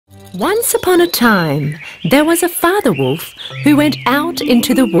Once upon a time, there was a father wolf who went out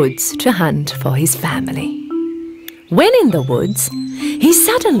into the woods to hunt for his family. When in the woods, he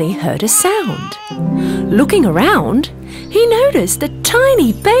suddenly heard a sound. Looking around, he noticed a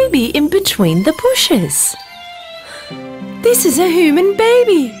tiny baby in between the bushes. "This is a human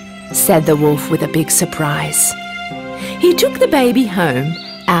baby," said the wolf with a big surprise. He took the baby home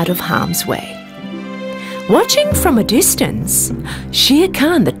out of harm's way. Watching from a distance, Shere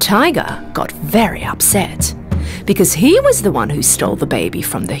Khan the tiger got very upset because he was the one who stole the baby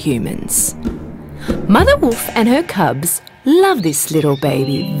from the humans. Mother Wolf and her cubs love this little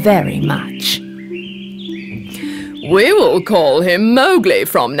baby very much. "We will call him Mowgli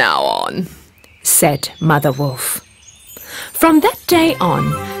from now on," said Mother Wolf. From that day on,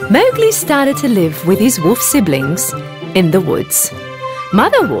 Mowgli started to live with his wolf siblings in the woods.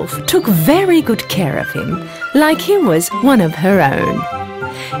 Mother Wolf took very good care of him, like he was one of her own.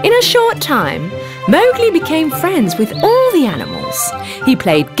 In a short time, Mowgli became friends with all the animals. He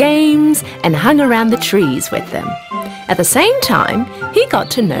played games and hung around the trees with them. At the same time, he got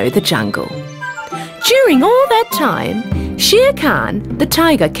to know the jungle. During all that time, Shere Khan the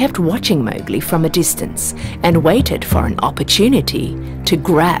tiger kept watching Mowgli from a distance and waited for an opportunity to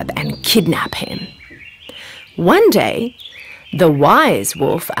grab and kidnap him. One day, the wise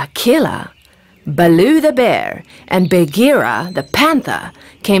wolf Akela, Baloo the bear, and Bagheera the panther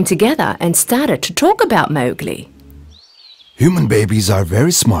came together and started to talk about Mowgli. Human babies are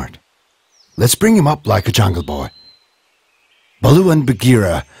very smart. Let's bring him up like a jungle boy. Baloo and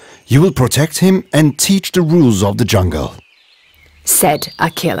Bagheera, you will protect him and teach the rules of the jungle, said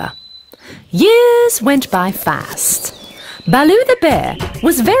Akela. Years went by fast. Baloo the bear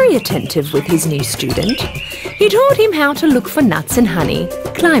was very attentive with his new student. He taught him how to look for nuts and honey,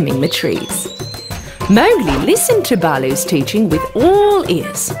 climbing the trees. Mowgli listened to Baloo's teaching with all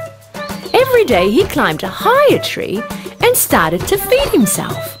ears. Every day he climbed a higher tree and started to feed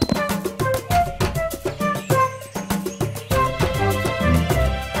himself.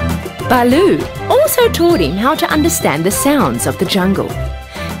 Baloo also taught him how to understand the sounds of the jungle.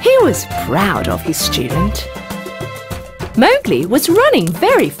 He was proud of his student. Mowgli was running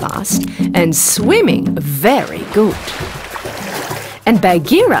very fast and swimming very good. And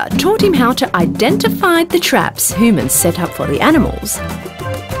Bagheera taught him how to identify the traps humans set up for the animals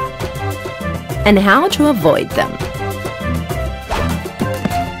and how to avoid them.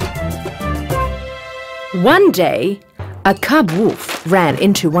 One day, a cub wolf ran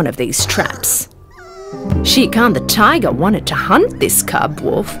into one of these traps. Shere Khan the tiger wanted to hunt this cub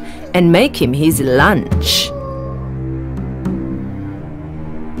wolf and make him his lunch.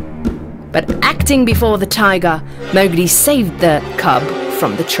 But acting before the tiger, Mowgli saved the cub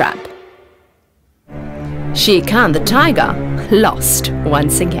from the trap. Shere Khan the tiger lost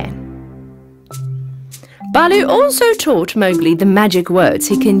once again. Baloo also taught Mowgli the magic words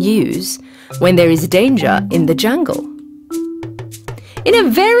he can use when there is danger in the jungle. In a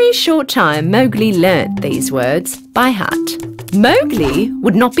very short time, Mowgli learnt these words by heart. Mowgli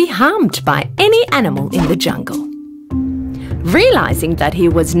would not be harmed by any animal in the jungle. Realizing that he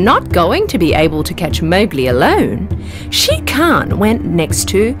was not going to be able to catch Mowgli alone, Shere Khan went next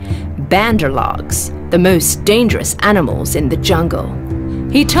to banderlogs, the most dangerous animals in the jungle.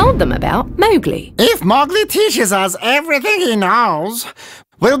 He told them about Mowgli. If Mowgli teaches us everything he knows,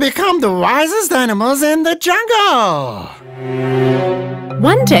 we'll become the wisest animals in the jungle.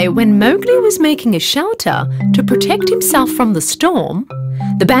 One day when Mowgli was making a shelter to protect himself from the storm,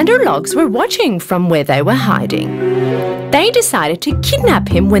 the banderlogs were watching from where they were hiding. They decided to kidnap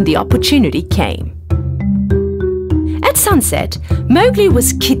him when the opportunity came. At sunset, Mowgli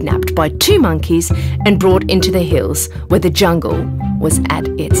was kidnapped by two monkeys and brought into the hills where the jungle was at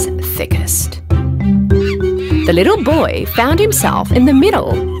its thickest. The little boy found himself in the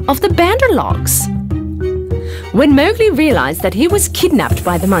middle of the banderlogs. When Mowgli realized that he was kidnapped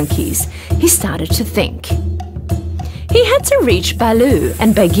by the monkeys, he started to think. He had to reach Baloo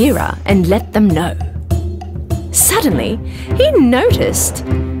and Bagheera and let them know. Suddenly, he noticed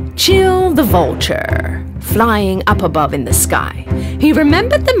Chill the vulture flying up above in the sky. He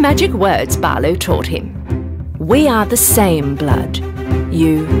remembered the magic words Baloo taught him. "We are the same blood,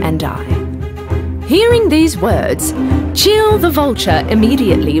 you and I." Hearing these words, Chill the vulture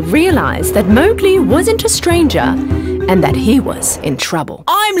immediately realized that Mowgli wasn't a stranger and that he was in trouble.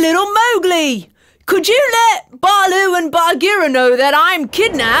 "I'm little Mowgli! Could you let Baloo and Bagheera know that I'm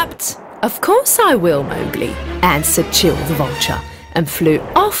kidnapped?" "Of course I will, Mowgli," answered Chill the vulture, and flew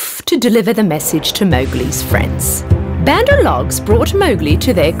off to deliver the message to Mowgli's friends. Banderlogs brought Mowgli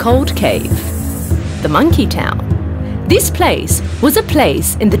to their cold cave, the monkey town. This place was a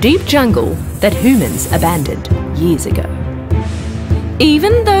place in the deep jungle that humans abandoned years ago.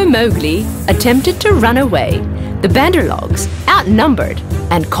 Even though Mowgli attempted to run away, the Banderlogs outnumbered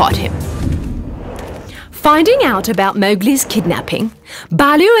and caught him. Finding out about Mowgli's kidnapping,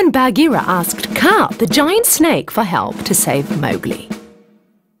 Baloo and Bagheera asked Kaa, the giant snake, for help to save Mowgli.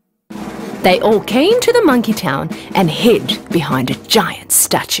 They all came to the monkey town and hid behind a giant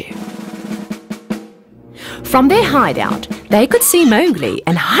statue. From their hideout, they could see Mowgli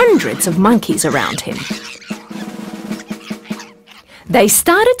and hundreds of monkeys around him. They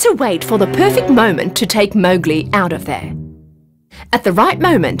started to wait for the perfect moment to take Mowgli out of there. At the right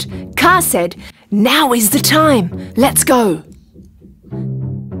moment, Kaa said, "Now is the time, let's go."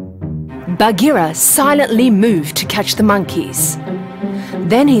 Bagheera silently moved to catch the monkeys.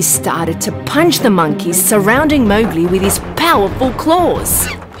 Then he started to punch the monkeys surrounding Mowgli with his powerful claws.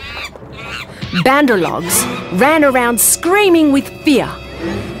 Banderlogs ran around screaming with fear,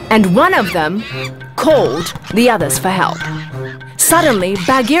 and one of them called the others for help. Suddenly,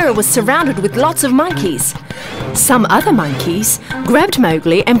 Bagheera was surrounded with lots of monkeys. Some other monkeys grabbed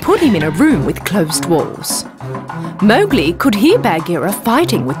Mowgli and put him in a room with closed walls. Mowgli could hear Bagheera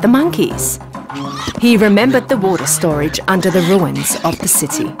fighting with the monkeys. He remembered the water storage under the ruins of the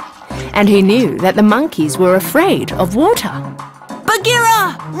city, and he knew that the monkeys were afraid of water.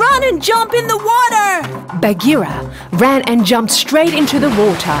 Bagheera, run and jump in the water! Bagheera ran and jumped straight into the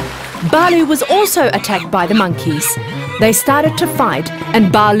water. Baloo was also attacked by the monkeys. They started to fight,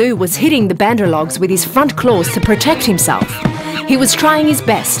 and Baloo was hitting the Banderlogs with his front claws to protect himself. He was trying his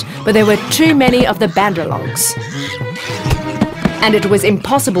best, but there were too many of the Banderlogs, and it was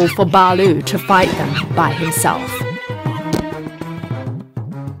impossible for Baloo to fight them by himself.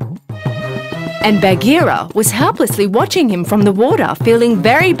 And Bagheera was helplessly watching him from the water, feeling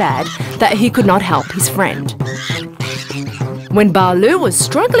very bad that he could not help his friend. When Baloo was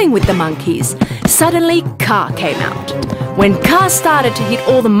struggling with the monkeys, suddenly Kaa came out. When Kaa started to hit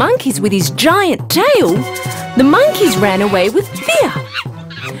all the monkeys with his giant tail, the monkeys ran away with fear.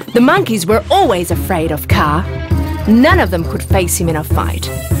 The monkeys were always afraid of Kaa. None of them could face him in a fight.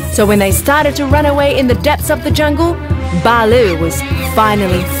 So when they started to run away in the depths of the jungle, Baloo was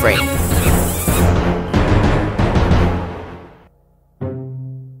finally free.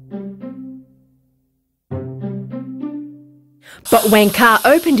 But when Kaa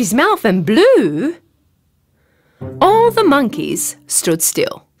opened his mouth and blew, all the monkeys stood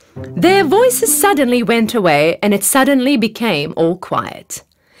still. Their voices suddenly went away, and it suddenly became all quiet.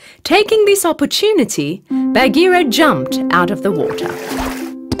 Taking this opportunity, Bagheera jumped out of the water.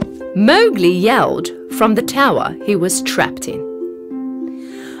 Mowgli yelled from the tower he was trapped in.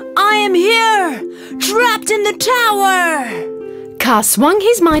 I am here, trapped in the tower! Kaa swung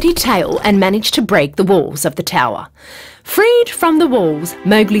his mighty tail and managed to break the walls of the tower. Freed from the walls,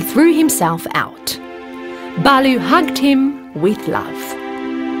 Mowgli threw himself out. Baloo hugged him with love.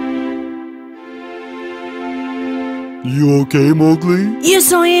 You okay, Mowgli?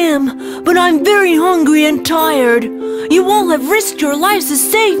 Yes, I am, but I'm very hungry and tired. You all have risked your lives to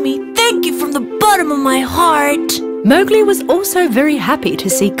save me. Thank you from the bottom of my heart. Mowgli was also very happy to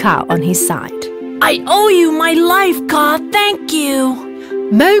see Kaa on his side. I owe you my life, Kaa. Thank you.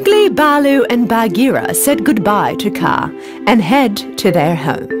 Mowgli, Baloo and Bagheera said goodbye to Kaa and head to their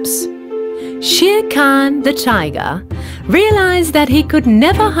homes. Shere Khan, the tiger, realized that he could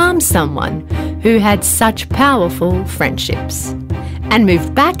never harm someone who had such powerful friendships, and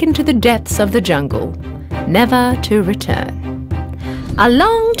moved back into the depths of the jungle, never to return. A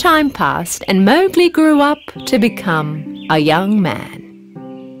long time passed, and Mowgli grew up to become a young man.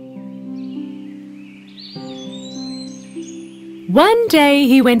 One day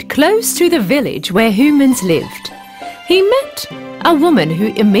he went close to the village where humans lived. He met a woman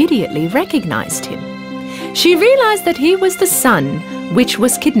who immediately recognized him. She realized that he was the son which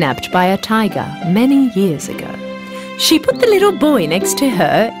was kidnapped by a tiger many years ago. She put the little boy next to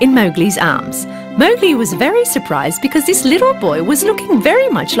her in Mowgli's arms. Mowgli was very surprised because this little boy was looking very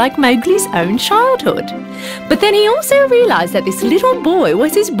much like Mowgli's own childhood. But then he also realized that this little boy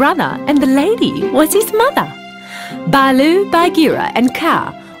was his brother and the lady was his mother. Baloo, Bagheera and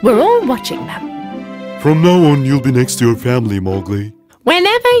Kaa were all watching them. From now on, you'll be next to your family, Mowgli.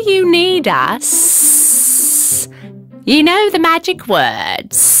 Whenever you need us, you know the magic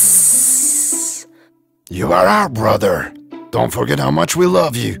words. You are our brother. Don't forget how much we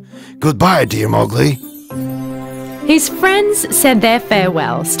love you. Goodbye, dear Mowgli. His friends said their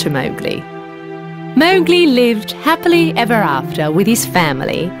farewells to Mowgli. Mowgli lived happily ever after with his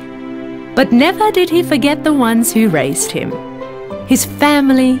family, but never did he forget the ones who raised him, his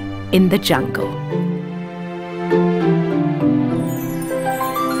family in the jungle.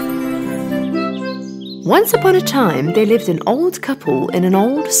 Once upon a time, there lived an old couple in an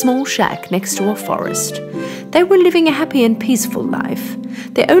old small shack next to a forest. They were living a happy and peaceful life.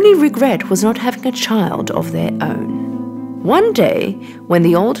 Their only regret was not having a child of their own. One day, when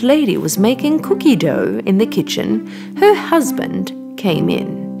the old lady was making cookie dough in the kitchen, her husband came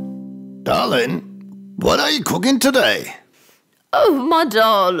in. Darling, what are you cooking today? Oh, my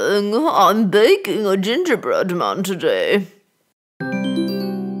darling, I'm baking a gingerbread man today.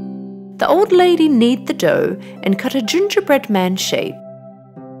 The old lady kneaded the dough and cut a gingerbread man shape.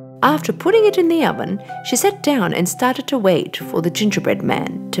 After putting it in the oven, she sat down and started to wait for the gingerbread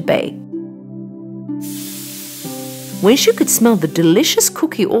man to bake. When she could smell the delicious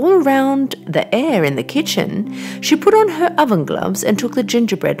cookie all around the air in the kitchen, she put on her oven gloves and took the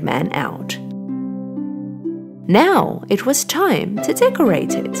gingerbread man out. Now it was time to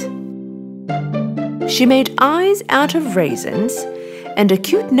decorate it. She made eyes out of raisins and a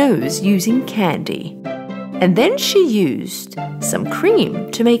cute nose using candy. And then she used some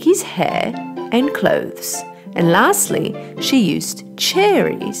cream to make his hair and clothes. And lastly, she used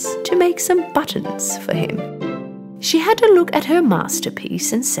cherries to make some buttons for him. She had a look at her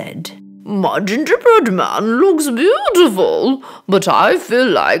masterpiece and said, My gingerbread man looks beautiful, but I feel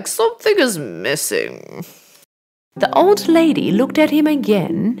like something is missing. The old lady looked at him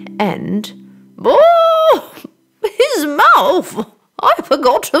again and, Oh, his mouth! I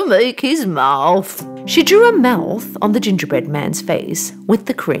forgot to make his mouth. She drew a mouth on the gingerbread man's face with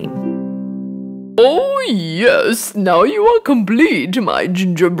the cream. Oh, yes, now you are complete, my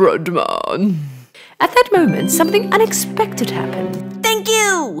gingerbread man. At that moment, something unexpected happened. Thank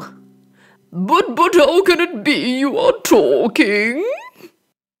you! But how can it be you are talking?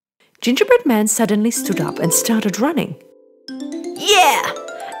 Gingerbread man suddenly stood up and started running. Yeah,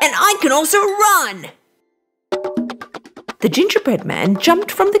 and I can also run! The gingerbread man jumped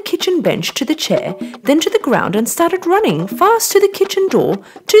from the kitchen bench to the chair, then to the ground and started running fast to the kitchen door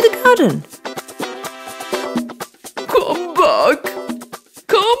to the garden. Come back!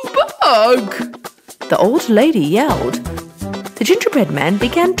 Come back! The old lady yelled. The gingerbread man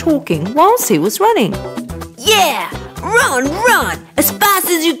began talking whilst he was running. Yeah! Run! As fast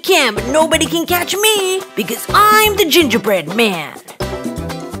as you can, but nobody can catch me because I'm the gingerbread man.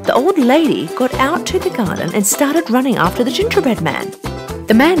 The old lady got out to the garden and started running after the gingerbread man.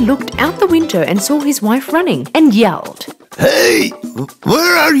 The man looked out the window and saw his wife running and yelled, Hey,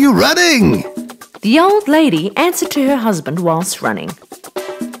 where are you running? The old lady answered to her husband whilst running.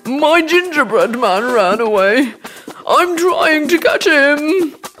 My gingerbread man ran away. I'm trying to catch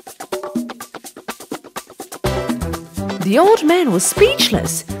him. The old man was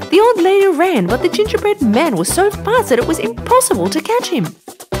speechless. The old lady ran, but the gingerbread man was so fast that it was impossible to catch him.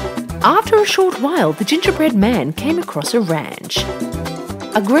 After a short while, the gingerbread man came across a ranch.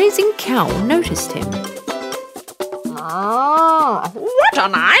 A grazing cow noticed him. Oh, what a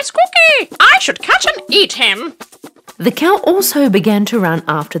nice cookie! I should catch and eat him. The cow also began to run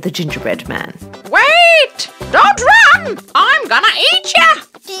after the gingerbread man. Wait! Don't run! I'm gonna eat ya!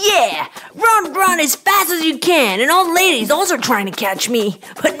 Yeah! Run as fast as you can, and old lady's also trying to catch me.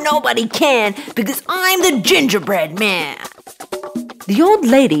 But nobody can because I'm the gingerbread man. The old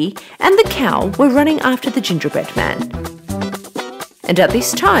lady and the cow were running after the gingerbread man. And at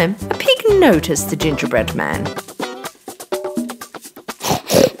this time, a pig noticed the gingerbread man.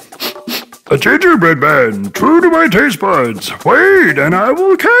 A gingerbread man, true to my taste buds. Wait, and I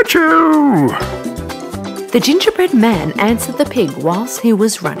will catch you. The gingerbread man answered the pig whilst he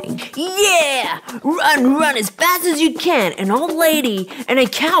was running. Yeah! Run as fast as you can, and old lady and a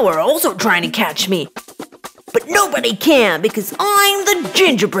cow are also trying to catch me. But nobody can because I'm the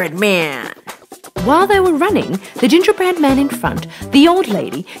gingerbread man. While they were running, the gingerbread man in front, the old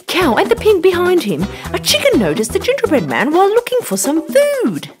lady, cow and the pig behind him, a chicken noticed the gingerbread man while looking for some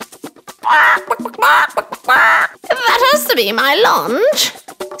food. That has to be my lunch.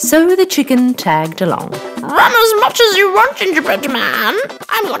 So the chicken tagged along. Run as much as you want, gingerbread man.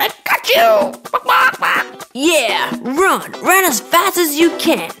 I'm gonna catch you. Yeah, run as fast as you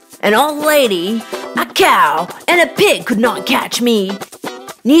can. An old lady, a cow, and a pig could not catch me.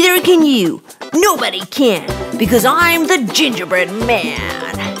 Neither can you. Nobody can, because I'm the gingerbread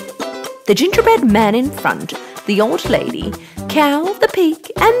man. The gingerbread man in front, the old lady, cow, the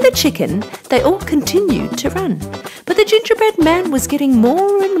pig, and the chicken, they all continued to run. But the gingerbread man was getting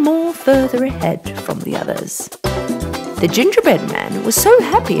more and more further ahead from the others. The gingerbread man was so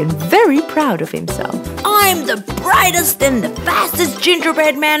happy and very proud of himself. I'm the brightest and the fastest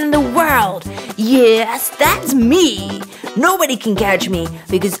gingerbread man in the world. Yes, that's me. Nobody can catch me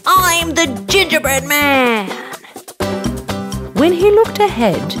because I'm the gingerbread man. When he looked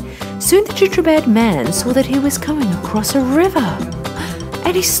ahead, Soon the gingerbread man saw that he was coming across a river,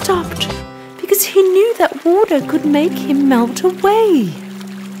 and he stopped because he knew that water could make him melt away.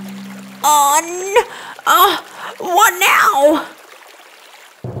 What now?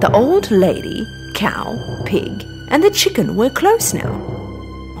 The old lady, cow, pig, and the chicken were close now.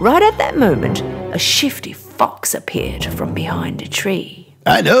 Right at that moment, a shifty fox appeared from behind a tree.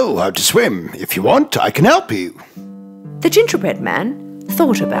 I know how to swim. If you want, I can help you. The gingerbread man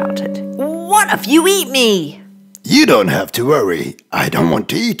thought about it. What if you eat me? You don't have to worry. I don't want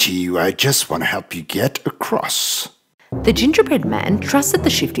to eat you. I just want to help you get across. The gingerbread man trusted the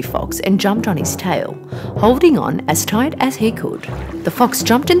shifty fox and jumped on his tail, holding on as tight as he could. The fox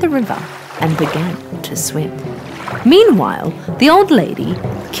jumped in the river and began to swim. Meanwhile, the old lady,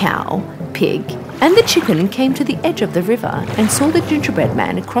 cow, pig, and the chicken came to the edge of the river and saw the gingerbread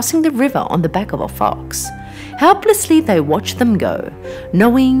man crossing the river on the back of a fox. Helplessly they watched them go,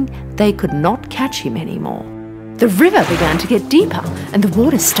 knowing they could not catch him anymore. The river began to get deeper and the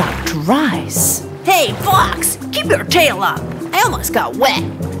water started to rise. Hey, Fox, keep your tail up. I almost got wet.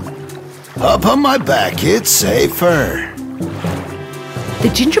 Up on my back, it's safer.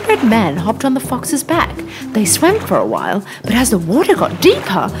 The gingerbread man hopped on the fox's back. They swam for a while, but as the water got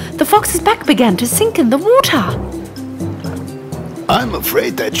deeper, the fox's back began to sink in the water. I'm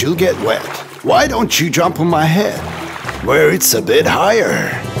afraid that you'll get wet. Why don't you jump on my head, where it's a bit higher?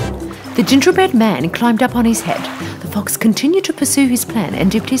 The gingerbread man climbed up on his head. The fox continued to pursue his plan and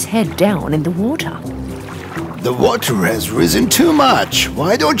dipped his head down in the water. The water has risen too much.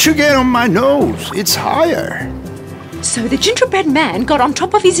 Why don't you get on my nose? It's higher. So the gingerbread man got on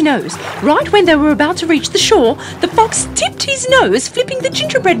top of his nose. Right when they were about to reach the shore, the fox tipped his nose, flipping the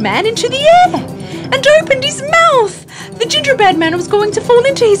gingerbread man into the air, and opened his mouth. The gingerbread man was going to fall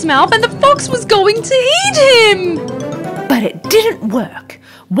into his mouth and the fox was going to eat him. But it didn't work.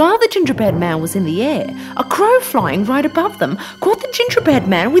 While the gingerbread man was in the air, a crow flying right above them caught the gingerbread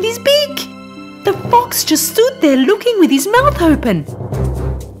man with his beak. The fox just stood there looking with his mouth open.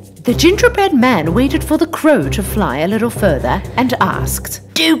 The gingerbread man waited for the crow to fly a little further and asked,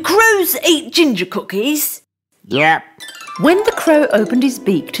 Do crows eat ginger cookies? Yep. When the crow opened his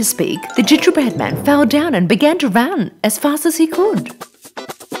beak to speak, the gingerbread man fell down and began to run as fast as he could.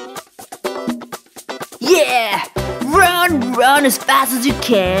 Yeah! Run as fast as you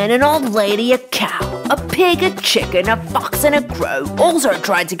can. An old lady, a cow, a pig, a chicken, a fox, and a crow also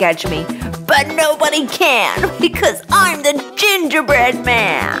tried to catch me. But nobody can because I'm the gingerbread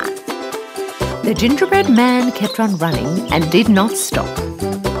man. The gingerbread man kept on running and did not stop.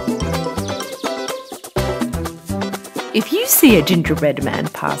 If you see a gingerbread man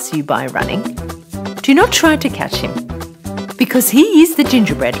pass you by running, do not try to catch him, because he is the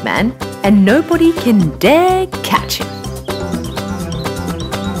gingerbread man and nobody can dare catch him.